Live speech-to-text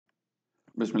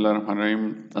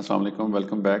Bismillahirrahmanirrahim. Assalamu alaikum.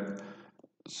 Welcome back.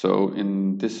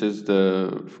 This is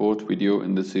the fourth video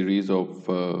in the series of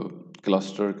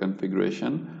cluster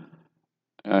configuration.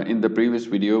 In the previous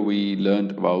video, we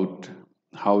learned about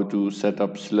how to set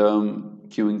up Slurm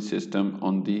queuing system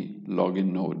on the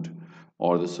login node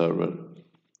or the server.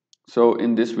 So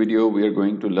in this video, we are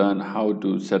going to learn how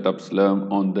to set up Slurm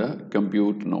on the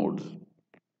compute nodes.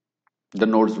 The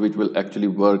nodes which will actually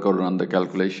work or run the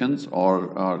calculations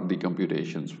or the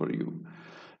computations for you.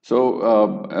 So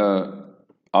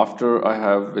after I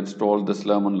have installed the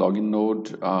Slurm on login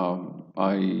node,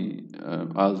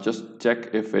 I'll just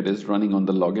check if it is running on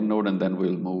the login node, and then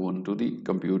we'll move on to the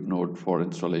compute node for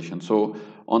installation. So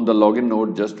on the login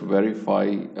node, just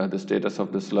verify the status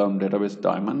of the Slurm database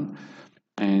daemon,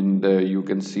 and you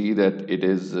can see that it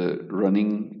is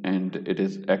running and it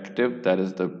is active. That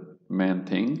is the main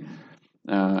thing.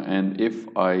 And if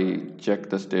I check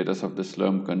the status of the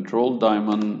Slurm control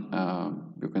daemon,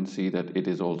 you can see that it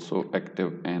is also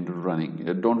active and running.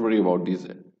 Don't worry about these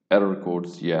error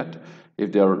codes yet.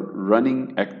 If they are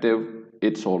running active,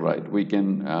 it's all right. We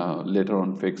can later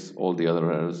on fix all the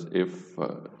other errors if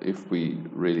we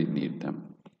really need them.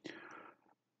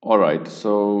 All right,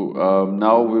 so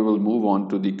now we will move on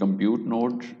to the compute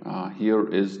node. Here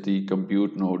is the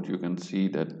compute node. You can see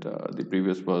that the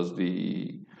previous was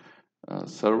the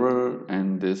server,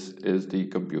 and this is the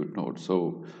compute node.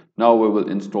 So now we will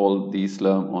install the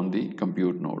Slurm on the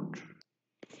compute node.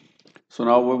 So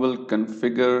now we will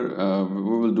configure, we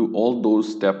will do all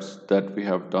those steps that we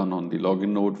have done on the login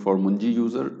node for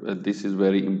MUNGEUSER. This is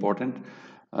very important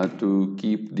to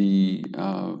keep the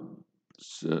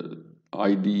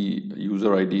ID,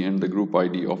 user ID and the group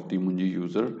ID of the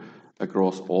MUNGEUSER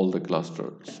across all the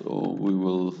clusters. So we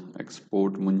will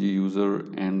export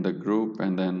MUNGEUSER and the group,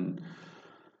 and then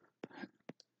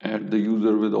add the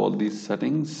user with all these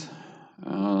settings.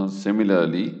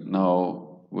 Similarly,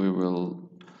 now we will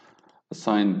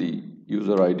assign the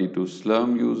user ID to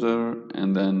SLURMUSER,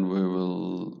 and then we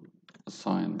will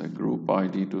assign the group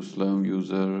ID to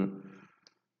SLURMUSER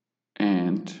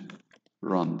and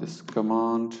run this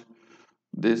command.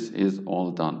 This is all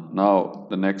done. Now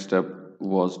the next step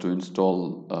was to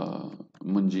install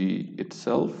Munge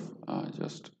itself.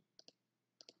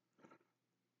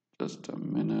 Just a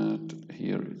minute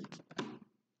here.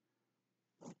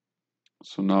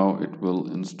 So now it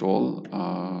will install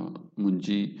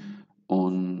Munge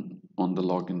on the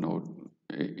login node.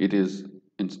 It is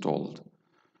installed.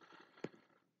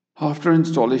 After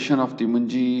installation of the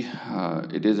Munge,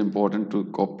 it is important to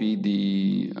copy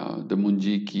the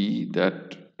munge key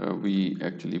that we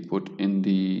actually put in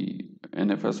the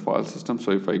NFS file system.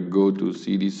 So if I go to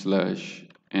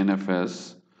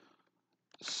cd/nfs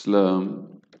slurm,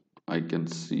 I can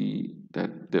see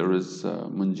that there is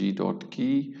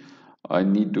munge.key. I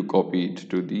need to copy it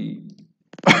to the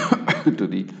to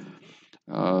the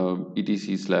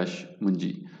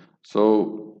etc/munge.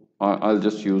 So I'll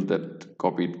just use that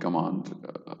copied command.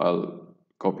 I'll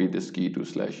copy this key to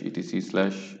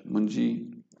 /etc/munge.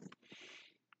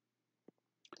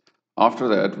 After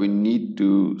that, we need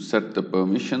to set the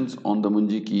permissions on the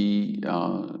munge key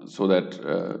so that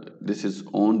this is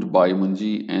owned by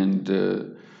Munge, and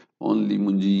only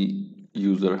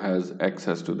MUNGEUSER has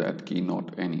access to that key,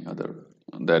 not any other.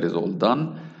 That is all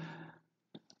done.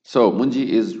 So Munge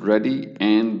is ready,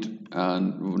 and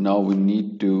now we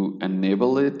need to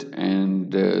enable it,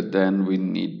 and then we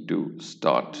need to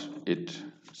start it.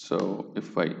 So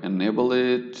if I enable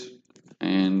it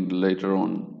and later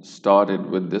on start it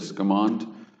with this command,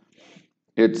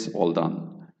 it's all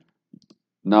done.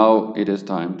 Now it is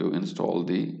time to install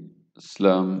the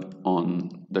Slurm on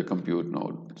the compute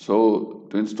node. So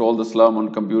to install the Slurm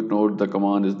on compute node, the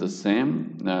command is the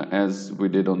same as we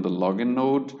did on the login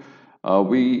node.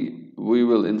 We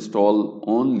will install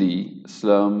only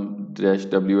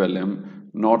slurm-wlm,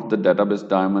 not the database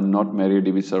daemon, not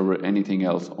MariaDB server, anything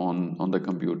else on the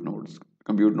compute nodes.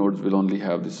 Compute nodes will only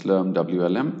have the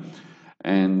slurm-wlm,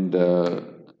 and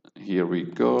here we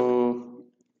go.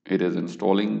 It is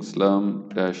installing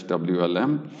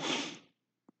slurm-wlm.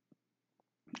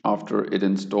 After it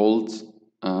installs,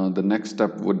 the next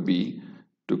step would be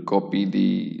to copy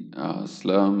the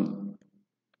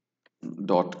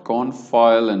slurm.conf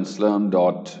file and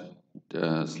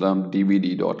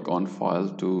slurmdvd.conf file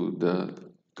to the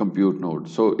compute node.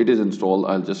 So it is installed.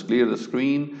 I'll just clear the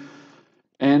screen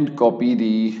and copy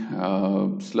the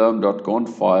slurm.conf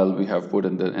file we have put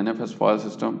in the NFS file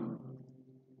system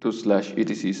to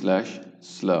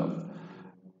 /etc/slurm.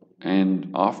 And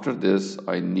after this,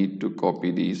 I need to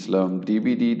copy the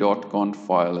slurmdvd.conf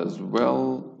file as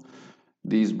well.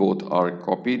 These both are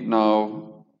copied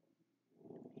now.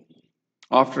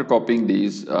 After copying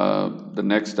these, the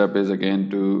next step is again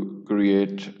to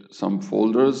create some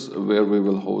folders where we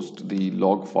will host the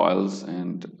log files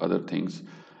and other things.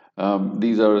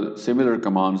 These are similar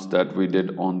commands that we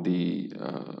did on the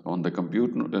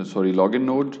login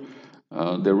node.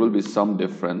 There will be some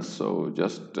difference, so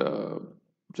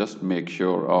just make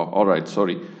sure. All right,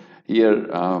 sorry. Here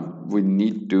we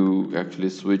need to actually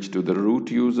switch to the root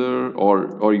user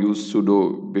or use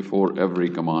sudo before every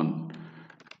command.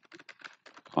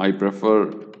 I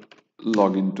prefer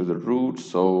login to the root,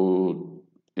 so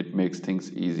it makes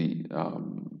things easy.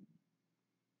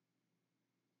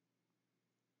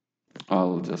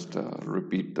 I'll just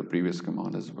repeat the previous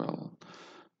command as well.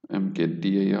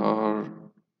 mget-dir,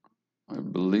 I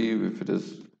believe if it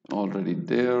is already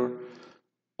there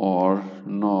or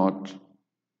not.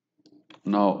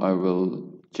 Now I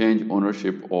will change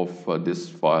ownership of this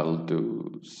file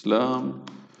to Slurm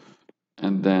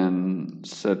and then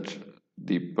set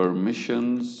the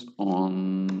permissions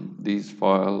on these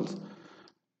files.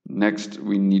 Next,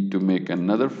 we need to make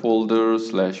another folder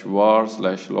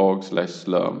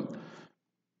 /var/log/slurm.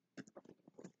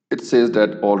 It says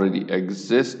that already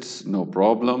exists, no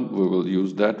problem, we will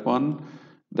use that one.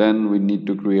 Then we need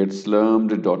to create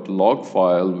slurmed.log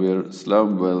file where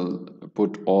Slurm will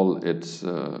put all its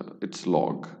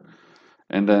log.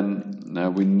 And then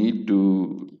we need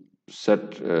to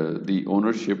set the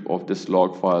ownership of this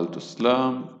log file to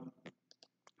Slurm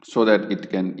so that it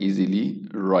can easily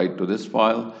write to this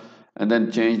file, and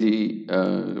then change the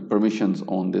permissions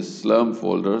on this Slurm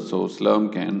folder so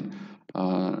Slurm can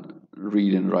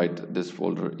read and write this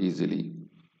folder easily.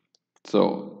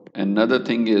 So another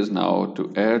thing is now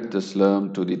to add the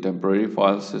Slurm to the temporary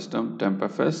file system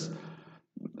tempfs.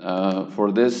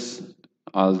 For this,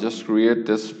 I'll just create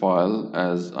this file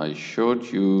as I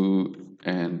showed you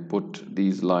and put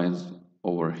these lines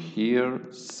over here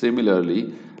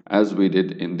similarly as we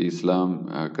did in the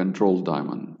Slurm control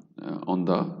daemon on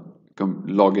the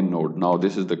login node. Now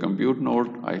this is the compute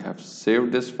node. I have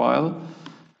saved this file.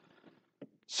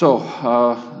 So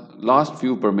last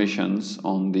few permissions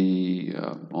on the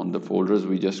folders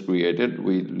we just created,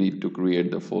 we need to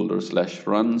create the folder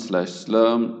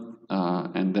 /run/slurm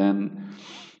and then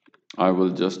I will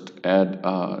just add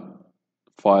a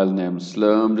file name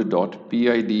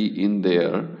slurmed.pid in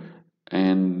there,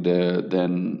 and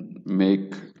then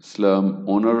make Slurm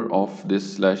owner of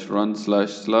this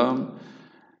 /run/slurm,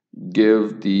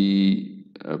 give the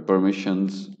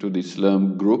permissions to the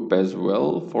Slurm group as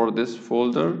well for this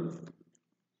folder,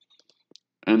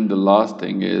 and the last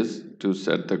thing is to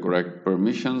set the correct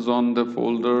permissions on the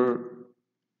folder.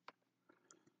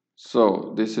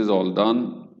 So this is all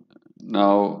done.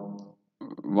 Now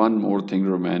one more thing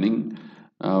remaining.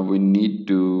 We need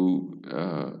to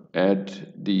add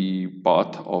the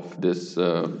path of these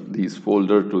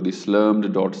folder to the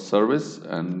slurmed.service,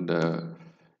 and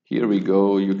here we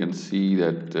go. You can see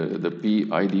that the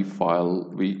PID file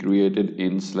we created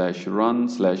in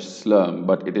 /run/slurm,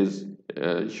 but it is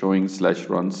showing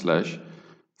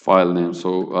 /run/file name.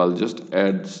 So I'll just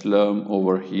add slurm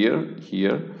over here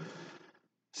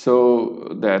so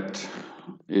that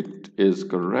it is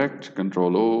correct.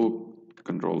 Control O,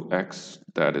 Control X,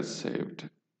 that is saved.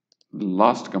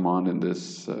 Last command in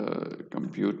this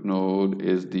compute node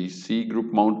is the C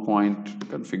group mount point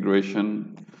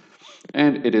configuration,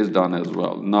 and it is done as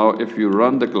well. Now if you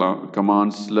run the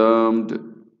command slurmed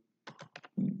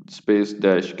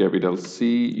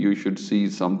 --C, you should see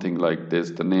something like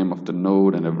this, the name of the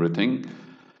node and everything.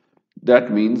 That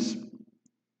means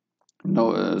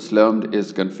slurmed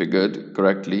is configured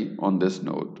correctly on this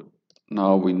node.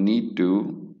 Now we need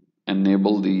to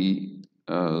enable the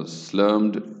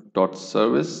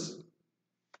slurmed.service.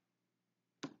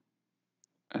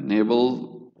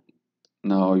 Enable.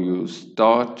 Now you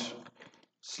start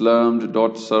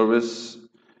slurmed.service,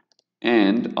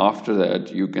 and after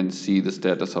that you can see the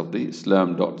status of the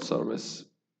slurm.service,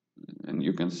 and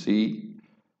you can see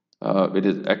it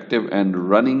is active and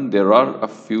running. There are a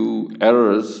few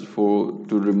errors. To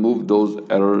remove those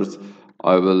errors,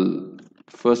 I will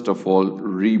first of all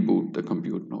reboot the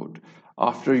compute node.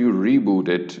 After you reboot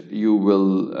it, you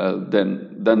will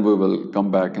then we will come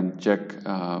back and check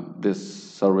this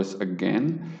service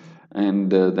again, and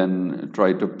then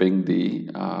try to ping the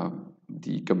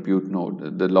compute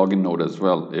node, the login node as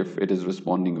well, if it is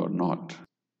responding or not.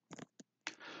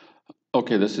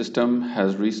 Okay, the system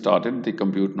has restarted the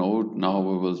compute node. Now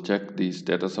we will check the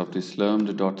status of the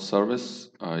slurmed.service.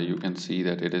 You can see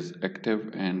that it is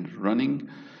active and running.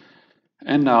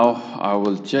 And now I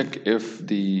will check if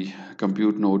the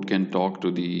compute node can talk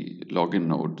to the login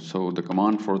node. So the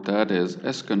command for that is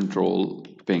scontrol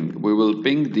ping. We will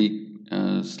ping the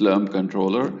Slurm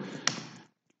controller.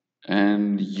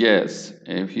 And yes,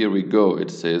 here we go.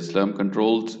 It says Slurm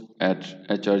controls at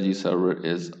HRG server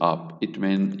is up. It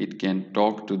means it can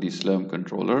talk to the Slurm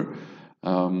controller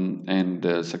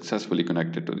and successfully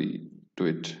connected to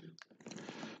it.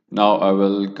 Now I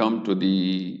will come to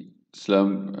the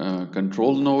Slurm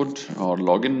control node or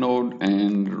login node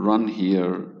and run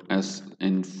here as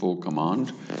info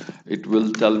command. It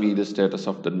will tell me the status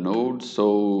of the node.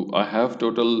 So I have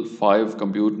total 5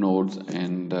 compute nodes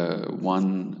and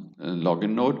 1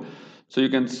 login node. So you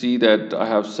can see that I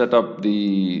have set up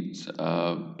the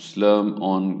Slurm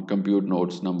on compute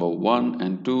nodes number 1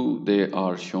 and 2. They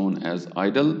are shown as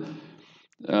idle.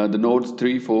 The nodes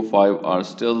 3, 4, 5 are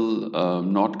still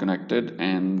not connected,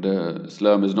 and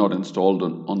Slurm is not installed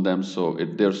on them, so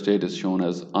their state is shown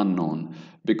as unknown.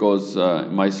 Because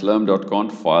my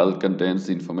slurm.conf file contains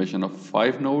the information of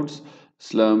 5 nodes,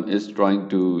 Slurm is trying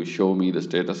to show me the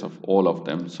status of all of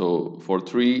them. So for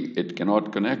 3, it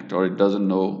cannot connect, or it doesn't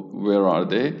know where are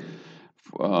they.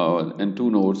 And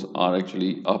 2 nodes are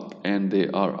actually up and they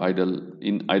are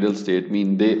in idle state,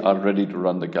 mean they are ready to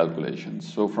run the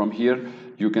calculations. So from here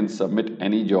you can submit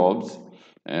any jobs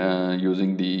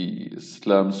using the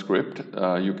Slurm script.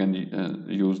 You can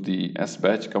use the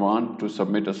sbatch command to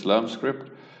submit a Slurm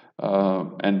script.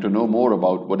 And to know more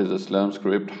about what is a Slurm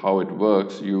script, how it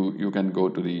works, you can go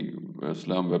to the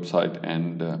Slurm website,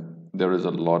 and there is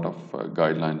a lot of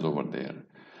guidelines over there.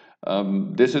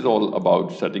 This is all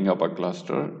about setting up a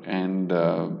cluster, and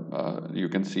you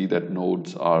can see that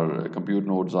compute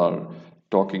nodes are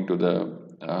talking to the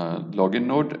login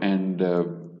node, and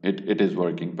it is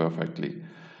working perfectly.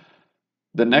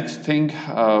 The next thing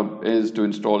is to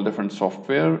install different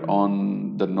software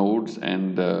on the nodes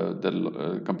and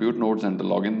the compute nodes and the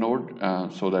login node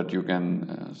so that you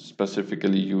can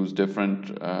specifically use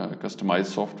different customized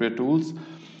software tools.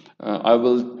 I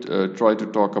will try to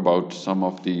talk about some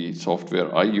of the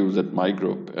software I use at my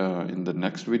group in the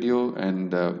next video,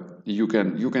 and you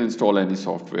can install any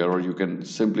software, or you can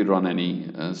simply run any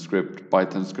script,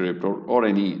 Python script, or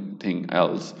anything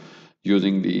else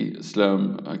using the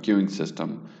Slurm queuing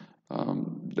system.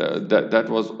 That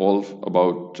was all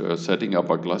about setting up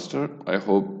a cluster. I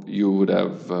hope you would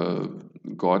have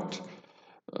got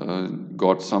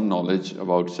some knowledge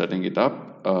about setting it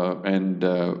up. And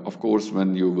of course,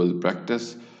 when you will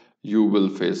practice, you will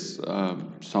face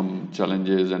some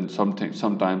challenges, and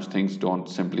sometimes things don't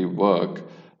simply work,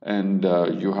 and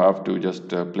you have to just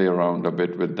play around a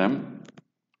bit with them.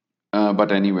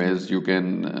 But anyways, you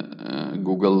can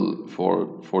Google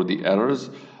for the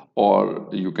errors, or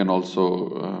you can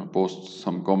also post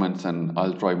some comments, and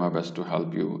I'll try my best to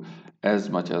help you as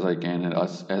much as I can and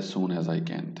as soon as I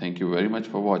can. Thank you very much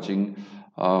for watching.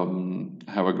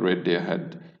 Have a great day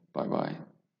ahead. Bye bye.